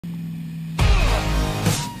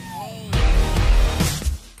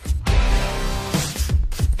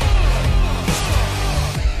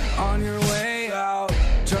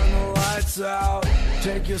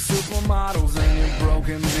Take your supermodels and your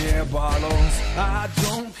broken beer bottles. I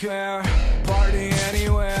don't care, party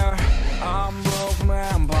anywhere. I'm broke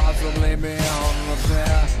man, possibly beyond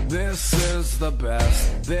repair. This is the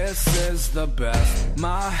best, this is the best.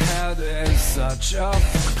 My head is such a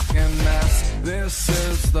fucking mess. This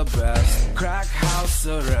is the best, crack house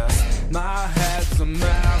arrest. My head's a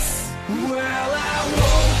mess. Well, I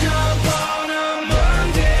woke up on a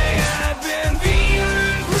Monday. I've been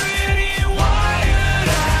feeling pretty wired.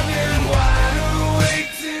 I've been wide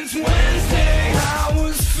awake since Wednesday. I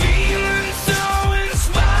was feeling so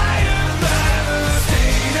inspired by the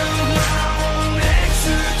state of my own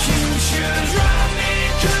execution. Drop me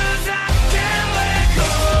 'cause I can't let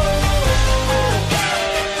go.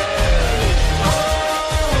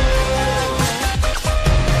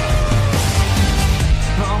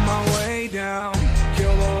 On my way down,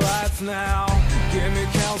 kill the lights now. Give me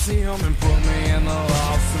calcium and put me in the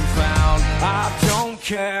lost and found. I don't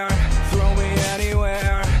care, throw me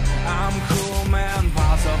anywhere. I'm cool man,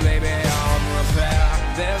 possibly beyond repair.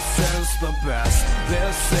 This is the best,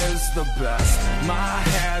 this is the best. My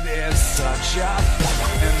head is such a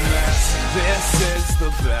fucking mess. This is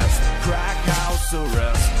the best, crack house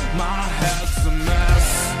arrest. My head's a mess.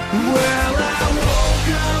 Well, I woke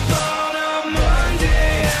up on a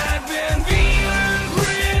Monday. I've been feeling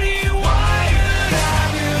pretty wired.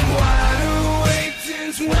 I've been wide awake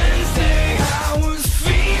since Wednesday. I was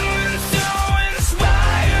feeling so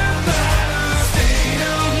inspired by the state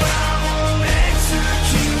of my own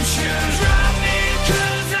execution. Drop me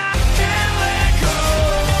 'cause I can't let go.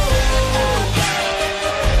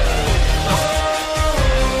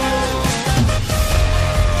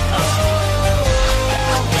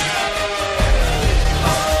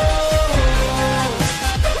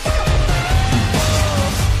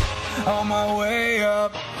 On my way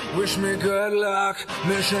up, wish me good luck.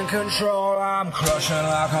 Mission control, I'm crushing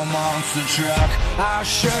like a monster truck. I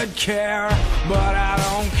should care, but I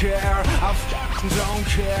don't care. I don't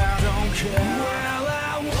care, don't care.